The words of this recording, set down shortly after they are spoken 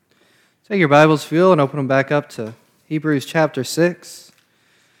Take your Bibles, if you will, and open them back up to Hebrews chapter 6.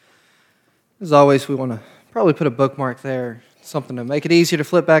 As always, we want to probably put a bookmark there, something to make it easier to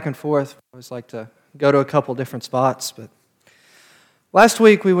flip back and forth. I always like to go to a couple different spots. But last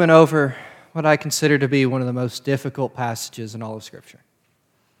week we went over what I consider to be one of the most difficult passages in all of Scripture.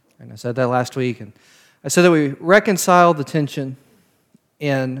 And I said that last week, and I said that we reconciled the tension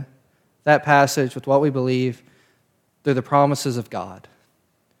in that passage with what we believe through the promises of God.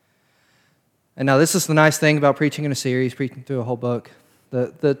 And now this is the nice thing about preaching in a series, preaching through a whole book.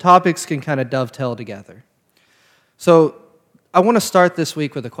 The topics can kind of dovetail together. So I want to start this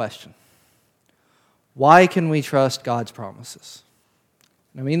week with a question. Why can we trust God's promises?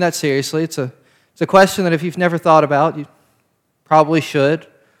 I mean that seriously. It's a question that if you've never thought about, you probably should.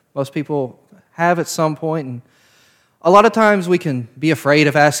 Most people have at some point. And a lot of times we can be afraid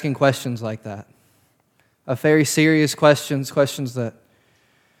of asking questions like that. Very serious questions that,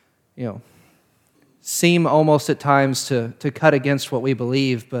 seem almost at times to cut against what we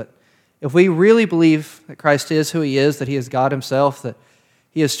believe. But if we really believe that Christ is who He is, that He is God Himself, that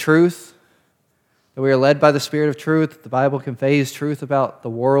He is truth, that we are led by the Spirit of truth, that the Bible conveys truth about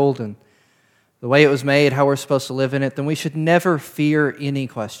the world and the way it was made, how we're supposed to live in it, then we should never fear any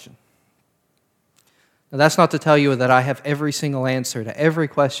question. Now, that's not to tell you that I have every single answer to every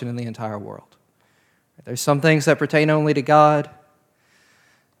question in the entire world. There's some things that pertain only to God.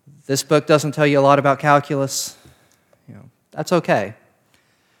 This book doesn't tell you a lot about calculus. That's okay.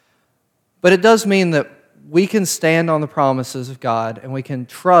 But it does mean that we can stand on the promises of God and we can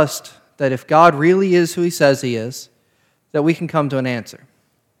trust that if God really is who He says He is, that we can come to an answer.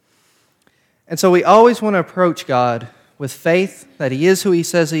 And so we always want to approach God with faith that He is who He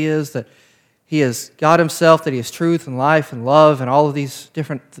says He is, that He is God Himself, that He is truth and life and love and all of these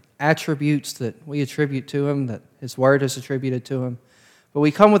different attributes that we attribute to Him, that His Word is attributed to Him. But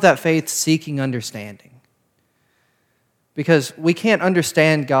we come with that faith seeking understanding. Because we can't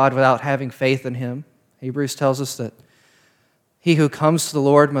understand God without having faith in Him. Hebrews tells us that he who comes to the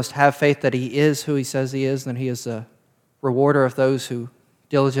Lord must have faith that He is who He says He is, and He is a rewarder of those who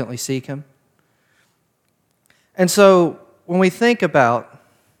diligently seek Him. And so when we think about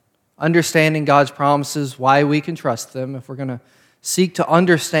understanding God's promises, why we can trust them, if we're going to seek to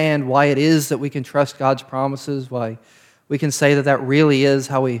understand why it is that we can trust God's promises, why we can say that that really is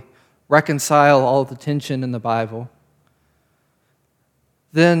how we reconcile all the tension in the Bible,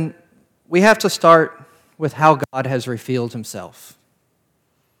 then we have to start with how God has revealed Himself.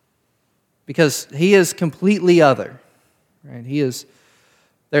 Because He is completely other. Right?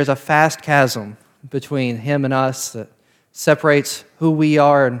 There's a vast chasm between Him and us that separates who we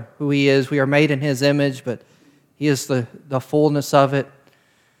are and who He is. We are made in His image, but He is the fullness of it.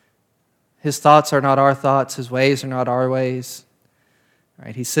 His thoughts are not our thoughts. His ways are not our ways.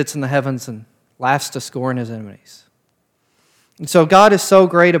 Right? He sits in the heavens and laughs to scorn His enemies. And so God is so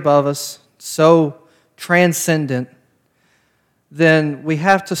great above us, so transcendent, then we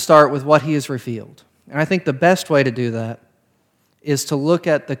have to start with what He has revealed. And I think the best way to do that is to look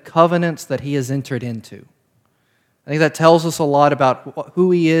at the covenants that He has entered into. I think that tells us a lot about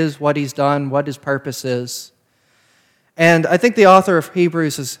who He is, what He's done, what His purpose is. And I think the author of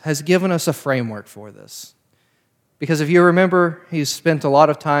Hebrews has given us a framework for this. Because if you remember, he's spent a lot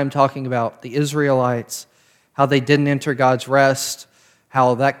of time talking about the Israelites, how they didn't enter God's rest,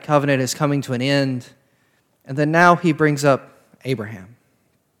 how that covenant is coming to an end. And then now he brings up Abraham.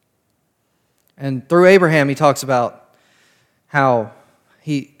 And through Abraham, he talks about how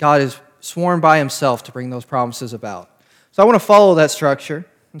God has sworn by Himself to bring those promises about. So I want to follow that structure.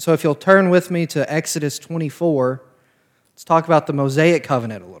 And so if you'll turn with me to Exodus 24, let's talk about the Mosaic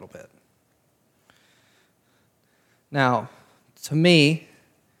covenant a little bit. Now, to me,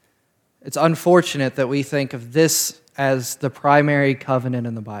 it's unfortunate that we think of this as the primary covenant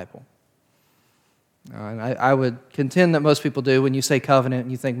in the Bible. And I would contend that most people do. When you say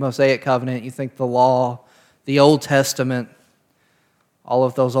covenant, you think Mosaic covenant, you think the law, the Old Testament, all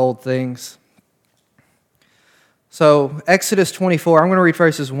of those old things. So, Exodus 24, I'm going to read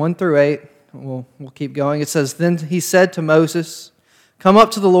verses 1 through 8. We'll keep going. It says, "Then he said to Moses, 'Come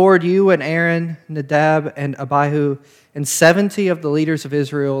up to the Lord, you and Aaron, Nadab, and Abihu, and 70 of the leaders of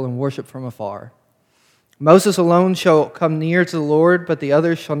Israel, and worship from afar. Moses alone shall come near to the Lord, but the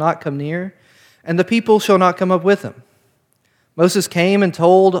others shall not come near, and the people shall not come up with him.' Moses came and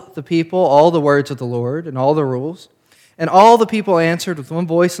told the people all the words of the Lord and all the rules. And all the people answered with one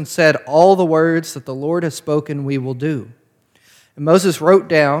voice and said, 'All the words that the Lord has spoken we will do.' And Moses wrote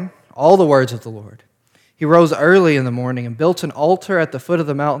down all the words of the Lord. He rose early in the morning and built an altar at the foot of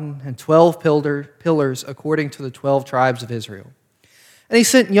the mountain and 12 pillars according to the 12 tribes of Israel. And he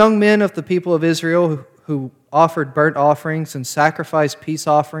sent young men of the people of Israel who offered burnt offerings and sacrificed peace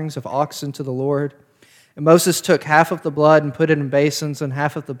offerings of oxen to the Lord. And Moses took half of the blood and put it in basins, and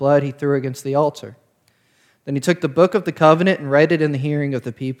half of the blood he threw against the altar. Then he took the book of the covenant and read it in the hearing of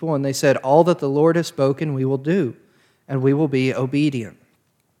the people, and they said, "All that the Lord has spoken we will do, and we will be obedient."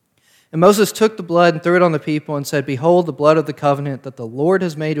 And Moses took the blood and threw it on the people and said, "Behold the blood of the covenant that the Lord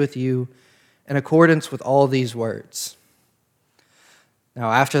has made with you in accordance with all these words." Now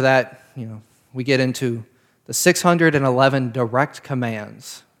after that, we get into the 611 direct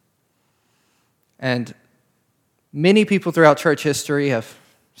commands. And many people throughout church history have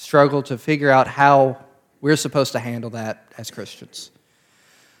struggled to figure out how we're supposed to handle that as Christians.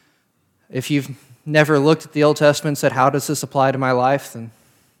 If you've never looked at the Old Testament and said, "How does this apply to my life?" then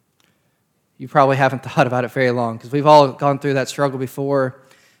you probably haven't thought about it very long, because we've all gone through that struggle before.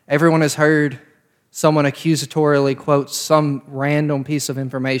 Everyone has heard someone accusatorily quote some random piece of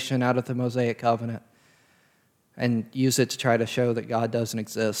information out of the Mosaic covenant and use it to try to show that God doesn't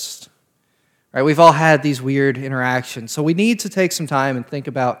exist. Right? We've all had these weird interactions. So we need to take some time and think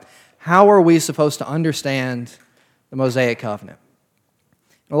about, how are we supposed to understand the Mosaic covenant?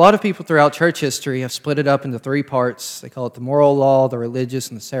 A lot of people throughout church history have split it up into three parts. They call it the moral law, the religious,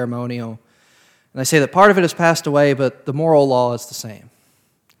 and the ceremonial. And they say that part of it has passed away, but the moral law is the same.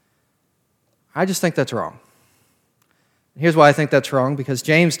 I just think that's wrong. Here's why I think that's wrong, because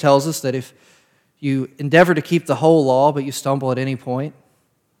James tells us that if you endeavor to keep the whole law, but you stumble at any point,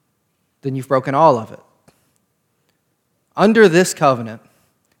 then you've broken all of it. Under this covenant,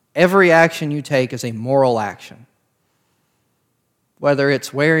 every action you take is a moral action. Whether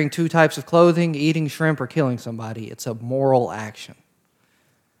it's wearing 2 types of clothing, eating shrimp, or killing somebody, it's a moral action.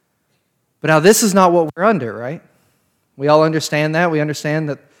 But now this is not what we're under, right? We all understand that. We understand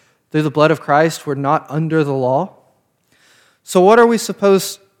that through the blood of Christ, we're not under the law. So what are we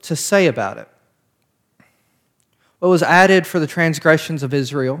supposed to say about it? What was added for the transgressions of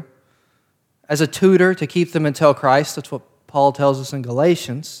Israel as a tutor to keep them until Christ? That's what Paul tells us in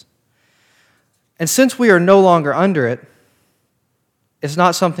Galatians. And since we are no longer under it, it's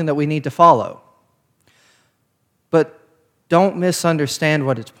not something that we need to follow. But don't misunderstand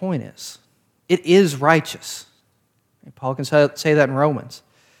what its point is. It is righteous. Paul can say that in Romans.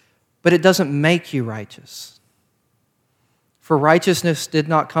 But it doesn't make you righteous. For righteousness did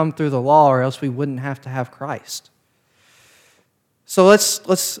not come through the law, or else we wouldn't have to have Christ. So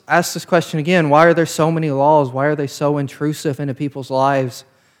let's ask this question again. Why are there so many laws? Why are they so intrusive into people's lives,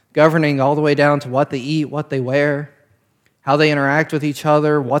 governing all the way down to what they eat, what they wear, how they interact with each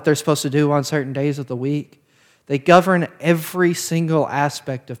other, what they're supposed to do on certain days of the week? They govern every single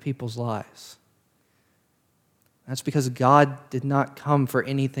aspect of people's lives. That's because God did not come for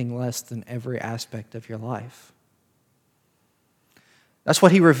anything less than every aspect of your life. That's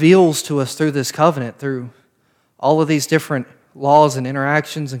what He reveals to us through this covenant, through all of these different laws and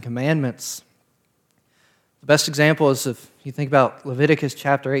interactions and commandments. The best example is if you think about Leviticus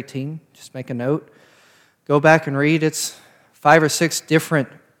chapter 18, just make a note. Go back and read. It's 5 or 6 different,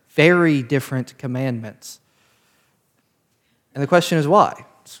 very different commandments. And the question is why?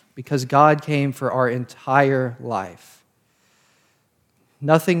 It's because God came for our entire life.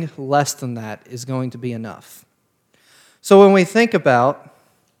 Nothing less than that is going to be enough. So when we think about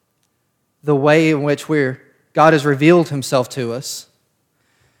the way in which God has revealed Himself to us,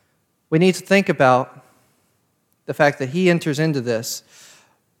 we need to think about the fact that He enters into this.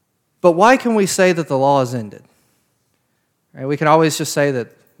 But why can we say that the law is ended? Right? We can always just say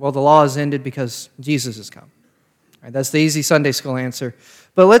that, well, the law is ended because Jesus has come. Right? That's the easy Sunday school answer.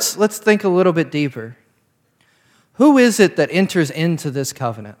 But let's think a little bit deeper. Who is it that enters into this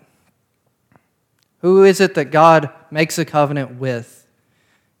covenant? Who is it that God makes a covenant with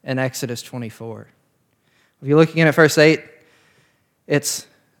in Exodus 24? If you're looking at verse 8, it's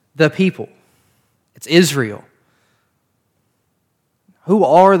the people. It's Israel. Who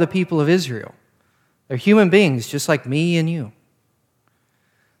are the people of Israel? They're human beings just like me and you.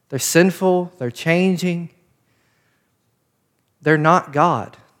 They're sinful. They're changing. They're not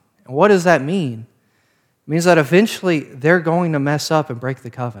God. And what does that mean? It means that eventually they're going to mess up and break the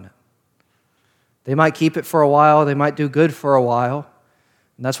covenant. They might keep it for a while. They might do good for a while.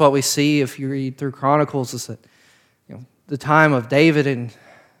 And that's what we see if you read through Chronicles, is that the time of David and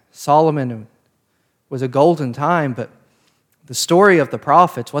Solomon was a golden time, but the story of the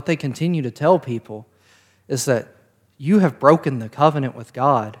prophets, what they continue to tell people, is that you have broken the covenant with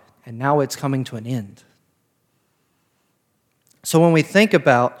God, and now it's coming to an end. So when we think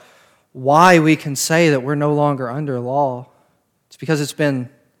about why we can say that we're no longer under law, it's because it's been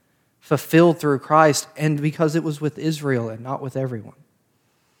fulfilled through Christ, and because it was with Israel and not with everyone.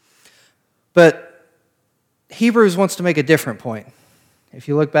 But Hebrews wants to make a different point. If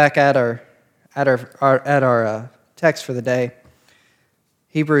you look back at our text for the day,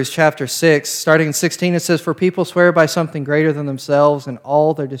 Hebrews chapter 6, starting in 16, it says, "For people swear by something greater than themselves, and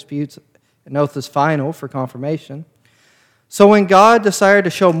all their disputes an oath is final for confirmation. So when God desired to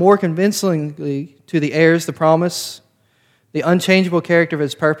show more convincingly to the heirs the promise, the unchangeable character of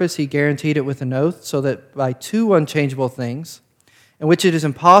his purpose, he guaranteed it with an oath, so that by two unchangeable things, in which it is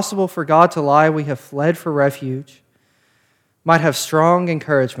impossible for God to lie, we have fled for refuge, might have strong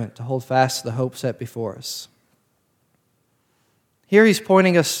encouragement to hold fast to the hope set before us." Here he's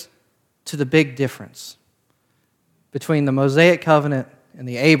pointing us to the big difference between the Mosaic covenant and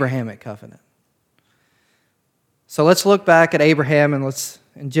the Abrahamic covenant. So let's look back at Abraham and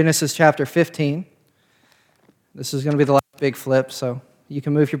in Genesis chapter 15. This is going to be the last big flip, so you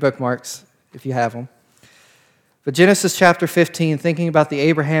can move your bookmarks if you have them. But Genesis chapter 15, thinking about the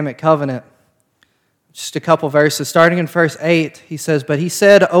Abrahamic covenant, just a couple verses. Starting in verse 8, he says, "But he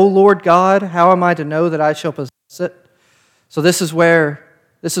said, O Lord God, how am I to know that I shall possess it?" So this is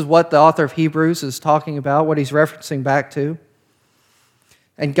what the author of Hebrews is talking about, what he's referencing back to.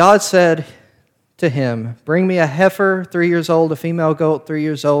 "And God said to him, Bring me a heifer 3 years old, a female goat 3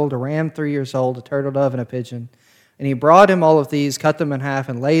 years old, a ram 3 years old, a turtle dove, and a pigeon. And he brought him all of these, cut them in half,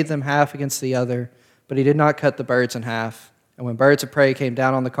 and laid them half against the other. But he did not cut the birds in half. And when birds of prey came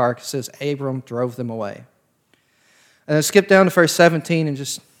down on the carcasses, Abram drove them away." And then skip down to verse 17, and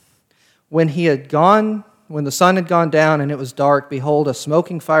just, when the sun had gone down and it was dark, behold, a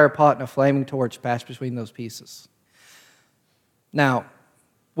smoking fire pot and a flaming torch passed between those pieces. Now,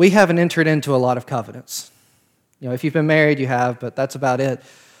 we haven't entered into a lot of covenants. If you've been married, you have, but that's about it.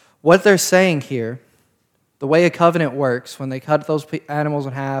 What they're saying here, the way a covenant works, when they cut those animals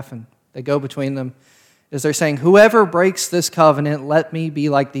in half and they go between them, is they're saying, whoever breaks this covenant, let me be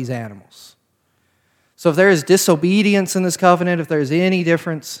like these animals. So if there is disobedience in this covenant, if there's any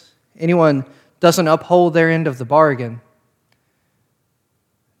difference, anyone doesn't uphold their end of the bargain,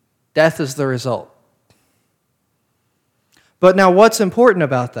 death is the result. But now what's important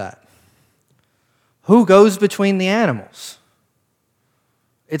about that? Who goes between the animals?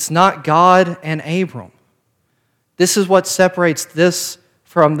 It's not God and Abram. This is what separates this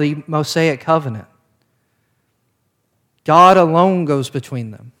from the Mosaic covenant. God alone goes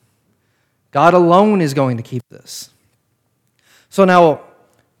between them. God alone is going to keep this. So now,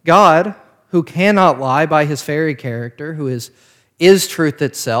 God, who cannot lie by his very character, who is truth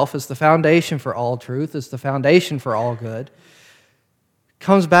itself, is the foundation for all truth, is the foundation for all good,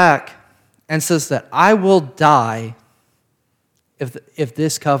 comes back and says that I will die if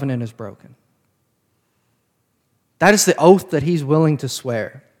this covenant is broken. That is the oath that he's willing to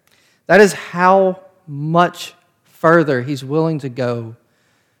swear. That is how much further he's willing to go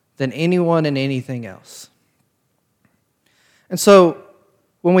than anyone and anything else. And so,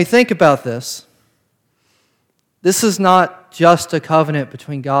 when we think about this is not just a covenant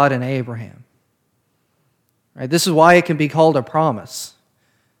between God and Abraham. Right? This is why it can be called a promise.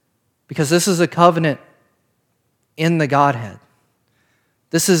 Because this is a covenant in the Godhead.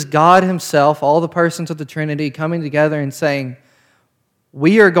 This is God himself, all the persons of the Trinity, coming together and saying,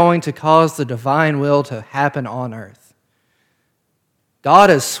 we are going to cause the divine will to happen on earth. God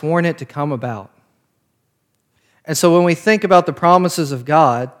has sworn it to come about. And so when we think about the promises of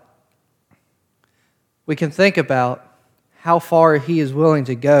God, we can think about how far he is willing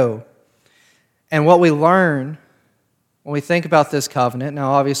to go. And what we learn when we think about this covenant,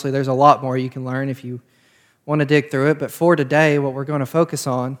 now obviously there's a lot more you can learn if you want to dig through it, but for today, what we're going to focus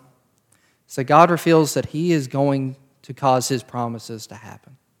on is that God reveals that he is going to cause his promises to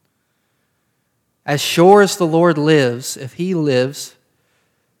happen. As sure as the Lord lives, if he lives,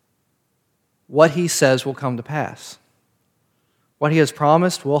 what he says will come to pass. What he has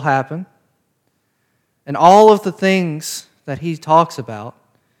promised will happen. And all of the things that he talks about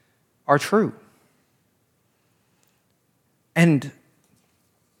are true. And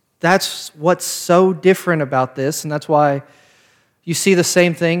that's what's so different about this, and that's why you see the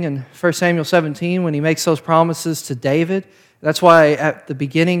same thing in 1 Samuel 17 when he makes those promises to David. That's why at the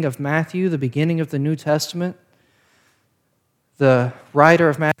beginning of Matthew, the beginning of the New Testament, the writer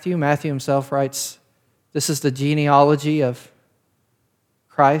of Matthew himself writes, this is the genealogy of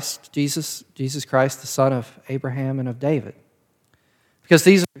Christ, Jesus Christ, the son of Abraham and of David. Because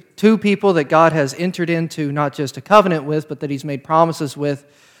these are two people that God has entered into not just a covenant with, but that he's made promises with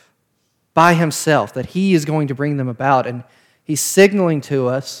by himself, that he is going to bring them about. And he's signaling to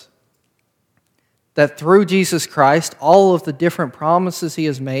us that through Jesus Christ, all of the different promises he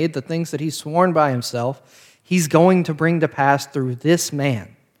has made, the things that he's sworn by himself, he's going to bring to pass through this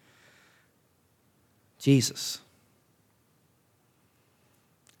man. Jesus.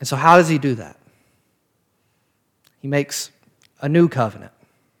 And so how does he do that? He makes a new covenant.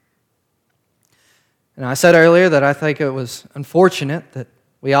 And I said earlier that I think it was unfortunate that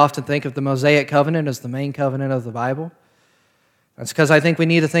we often think of the Mosaic covenant as the main covenant of the Bible. That's because I think we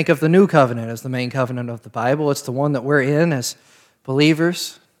need to think of the new covenant as the main covenant of the Bible. It's the one that we're in as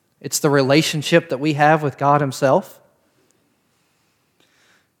believers. It's the relationship that we have with God himself.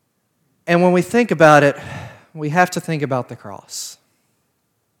 And when we think about it, we have to think about the cross.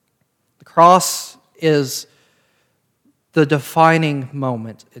 The cross is the defining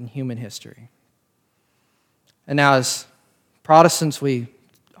moment in human history. And now as Protestants, we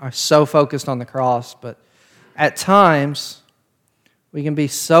are so focused on the cross, but at times we can be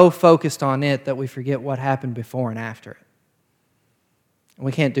so focused on it that we forget what happened before and after it. And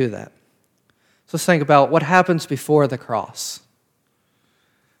we can't do that. So let's think about what happens before the cross.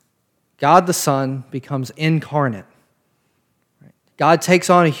 God the Son becomes incarnate. God takes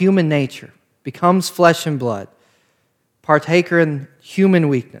on a human nature, becomes flesh and blood, partaker in human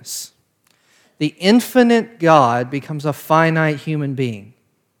weakness. The infinite God becomes a finite human being.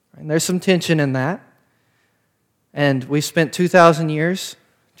 And there's some tension in that. And we've spent 2,000 years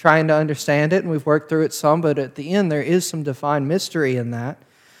trying to understand it, and we've worked through it some, but at the end there is some defined mystery in that.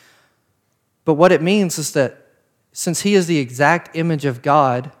 But what it means is that since he is the exact image of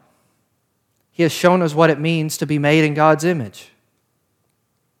God, he has shown us what it means to be made in God's image.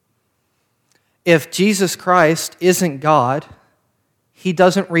 If Jesus Christ isn't God, he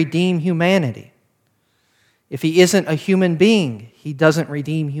doesn't redeem humanity. If he isn't a human being, he doesn't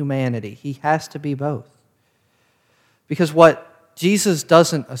redeem humanity. He has to be both. Because what Jesus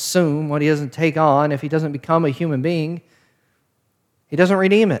doesn't assume, what he doesn't take on, if he doesn't become a human being, he doesn't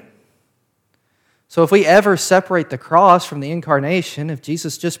redeem it. So if we ever separate the cross from the incarnation, if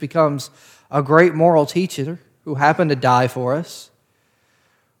Jesus just becomes a great moral teacher who happened to die for us,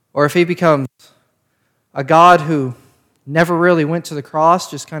 or if he becomes a God who never really went to the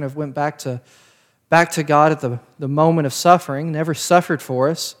cross, just kind of went back to God at the moment of suffering, never suffered for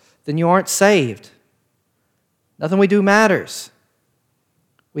us, then you aren't saved. Nothing we do matters.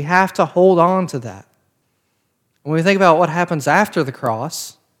 We have to hold on to that. When we think about what happens after the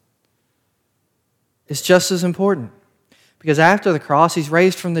cross, it's just as important. Because after the cross, he's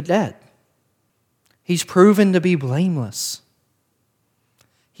raised from the dead. He's proven to be blameless.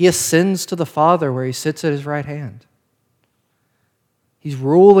 He ascends to the Father where he sits at his right hand. He's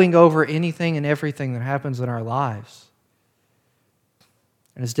ruling over anything and everything that happens in our lives.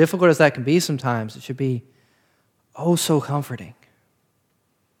 And as difficult as that can be sometimes, it should be oh so comforting.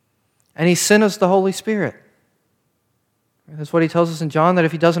 And he sent us the Holy Spirit. That's what he tells us in John, that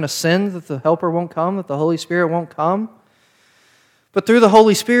if he doesn't ascend, that the Helper won't come, that the Holy Spirit won't come. But through the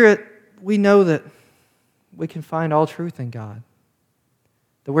Holy Spirit, we know that we can find all truth in God.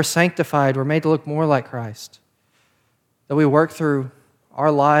 That we're sanctified, we're made to look more like Christ. That we work through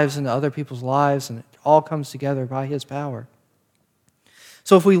our lives into other people's lives, and it all comes together by his power.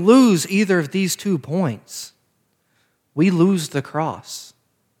 So if we lose either of these 2 points, we lose the cross.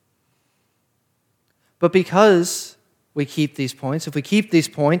 But because we keep these points, if we keep these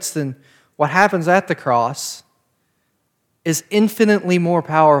points, then what happens at the cross is infinitely more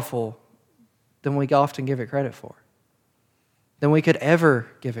powerful than we often give it credit for, than we could ever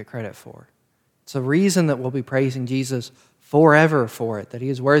give it credit for. It's a reason that we'll be praising Jesus forever for it, that he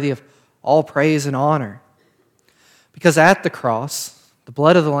is worthy of all praise and honor. Because at the cross, the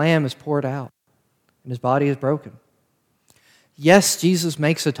blood of the Lamb is poured out, and his body is broken. Yes, Jesus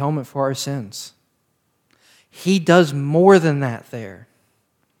makes atonement for our sins. He does more than that there.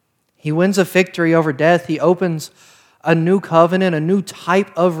 He wins a victory over death. He opens a new covenant, a new type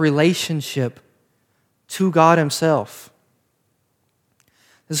of relationship to God himself.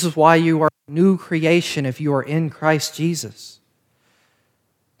 This is why you are a new creation if you are in Christ Jesus.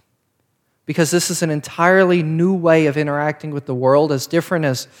 Because this is an entirely new way of interacting with the world, as different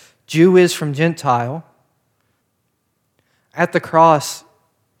as Jew is from Gentile. At the cross,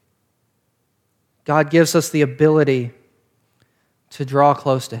 God gives us the ability to draw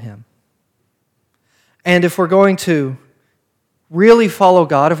close to him. And if we're going to really follow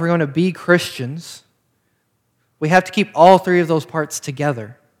God, if we're going to be Christians, we have to keep all 3 of those parts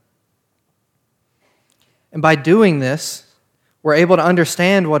together. And by doing this, we're able to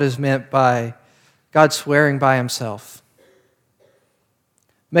understand what is meant by God swearing by himself.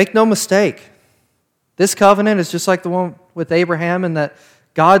 Make no mistake, this covenant is just like the one with Abraham, in that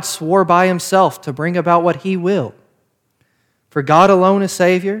God swore by himself to bring about what he will. For God alone is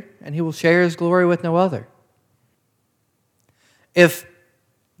Savior, and he will share his glory with no other. If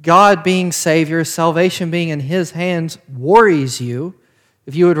God being Savior, salvation being in His hands, worries you,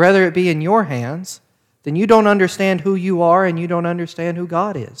 if you would rather it be in your hands, then you don't understand who you are and you don't understand who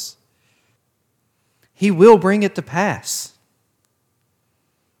God is. He will bring it to pass.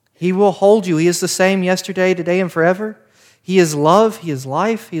 He will hold you. He is the same yesterday, today, and forever. He is love. He is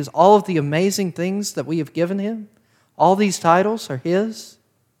life. He is all of the amazing things that we have given Him. All these titles are His.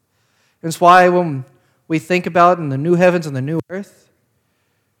 That's why when we think about in the new heavens and the new earth,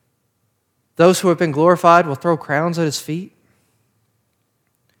 those who have been glorified will throw crowns at His feet,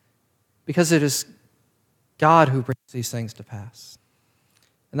 because it is God who brings these things to pass.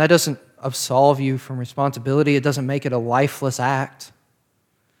 And that doesn't absolve you from responsibility. It doesn't make it a lifeless act.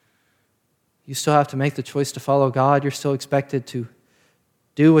 You still have to make the choice to follow God. You're still expected to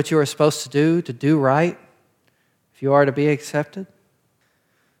do what you are supposed to do right, if you are to be accepted.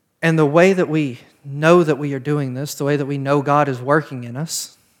 And the way that we know that we are doing this, the way that we know God is working in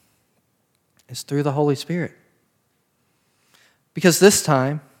us, is through the Holy Spirit. Because this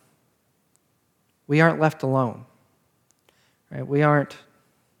time, we aren't left alone. Right? We aren't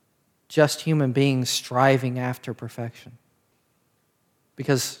just human beings striving after perfection.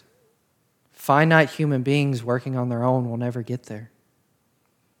 Because finite human beings working on their own will never get there.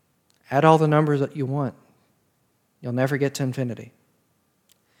 Add all the numbers that you want. You'll never get to infinity.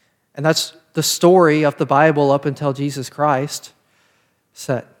 And that's the story of the Bible up until Jesus Christ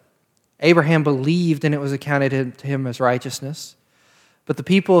said. Abraham believed and it was accounted to him as righteousness. But the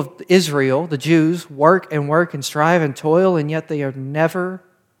people of Israel, the Jews, work and strive and toil, and yet they are never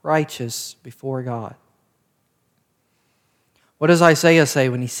righteous before God. What does Isaiah say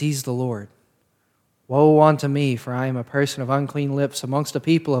when he sees the Lord? Woe unto me, for I am a person of unclean lips amongst a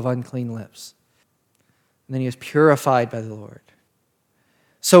people of unclean lips. And then he is purified by the Lord.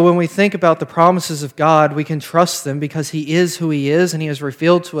 So when we think about the promises of God, we can trust them because He is who He is, and He has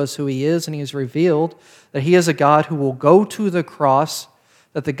revealed to us who He is, and He has revealed that He is a God who will go to the cross,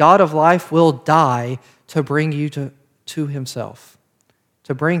 that the God of life will die to bring you to Himself,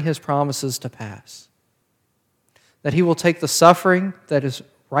 to bring His promises to pass. That He will take the suffering that is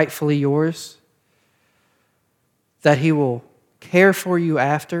rightfully yours, that He will care for you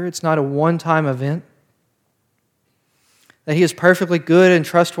after. It's not a one-time event. That He is perfectly good and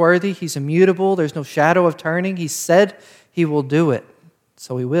trustworthy. He's immutable. There's no shadow of turning. He said He will do it,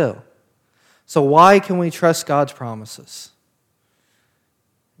 so He will. So why can we trust God's promises?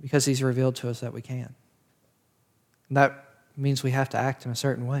 Because He's revealed to us that we can. And that means we have to act in a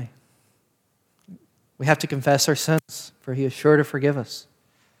certain way. We have to confess our sins, for He is sure to forgive us.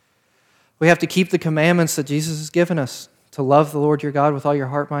 We have to keep the commandments that Jesus has given us, to love the Lord your God with all your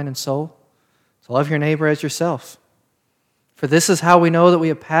heart, mind, and soul, to love your neighbor as yourself. For this is how we know that we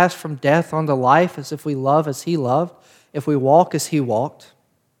have passed from death unto life, as if we love as He loved, if we walk as He walked.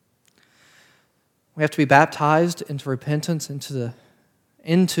 We have to be baptized into repentance,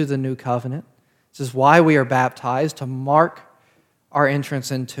 into the new covenant. This is why we are baptized, to mark our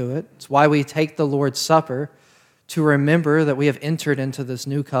entrance into it. It's why we take the Lord's Supper, to remember that we have entered into this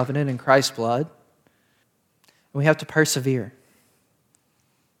new covenant in Christ's blood. And we have to persevere.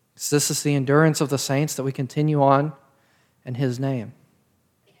 So this is the endurance of the saints, that we continue on in His name.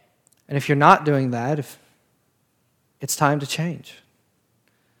 And if you're not doing that, it's time to change.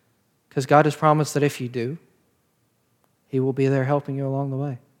 Because God has promised that if you do, He will be there helping you along the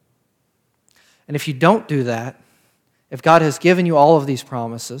way. And if you don't do that, if God has given you all of these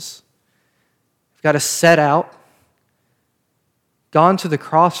promises, if God has set out, gone to the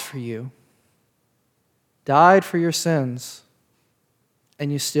cross for you, died for your sins,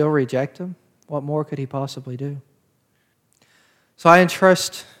 and you still reject Him, what more could He possibly do? So I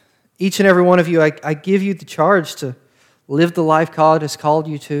entrust each and every one of you, I give you the charge to live the life God has called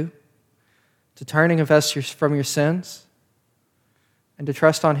you to turn and confess from your sins, and to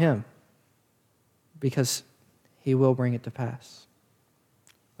trust on Him, because He will bring it to pass.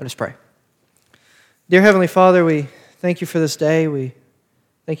 Let us pray. Dear Heavenly Father, we thank You for this day. We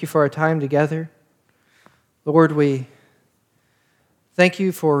thank You for our time together. Lord, we thank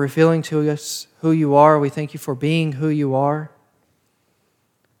You for revealing to us who You are. We thank You for being who You are.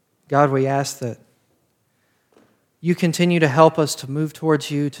 God, we ask that You continue to help us to move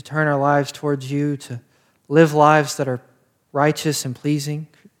towards You, to turn our lives towards You, to live lives that are righteous and pleasing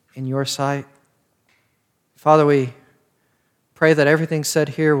in Your sight. Father, we pray that everything said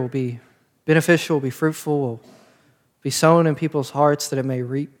here will be beneficial, will be fruitful, will be sown in people's hearts, that it may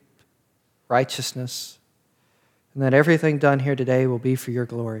reap righteousness, and that everything done here today will be for Your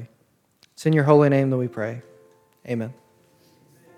glory. It's in Your holy name that we pray. Amen.